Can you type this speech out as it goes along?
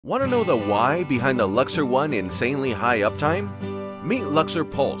Want to know the why behind the Luxer One insanely high uptime? Meet Luxer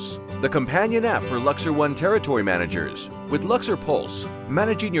Pulse, the companion app for Luxer One territory managers. With Luxer Pulse,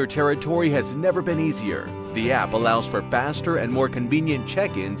 managing your territory has never been easier. The app allows for faster and more convenient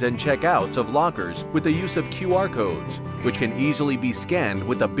check-ins and check-outs of lockers with the use of QR codes, which can easily be scanned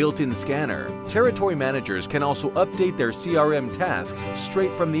with a built-in scanner. Territory managers can also update their CRM tasks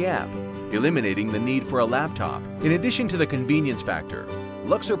straight from the app, eliminating the need for a laptop. In addition to the convenience factor,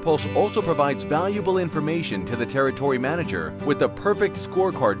 Luxer Pulse also provides valuable information to the territory manager with the perfect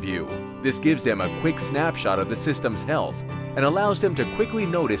scorecard view. This gives them a quick snapshot of the system's health and allows them to quickly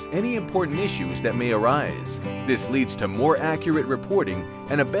notice any important issues that may arise. This leads to more accurate reporting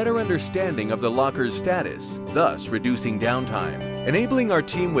and a better understanding of the locker's status, thus reducing downtime. Enabling our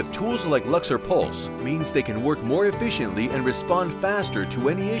team with tools like Luxer Pulse means they can work more efficiently and respond faster to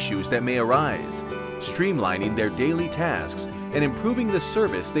any issues that may arise, streamlining their daily tasks and improving the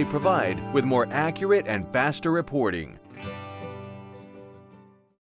service they provide with more accurate and faster reporting.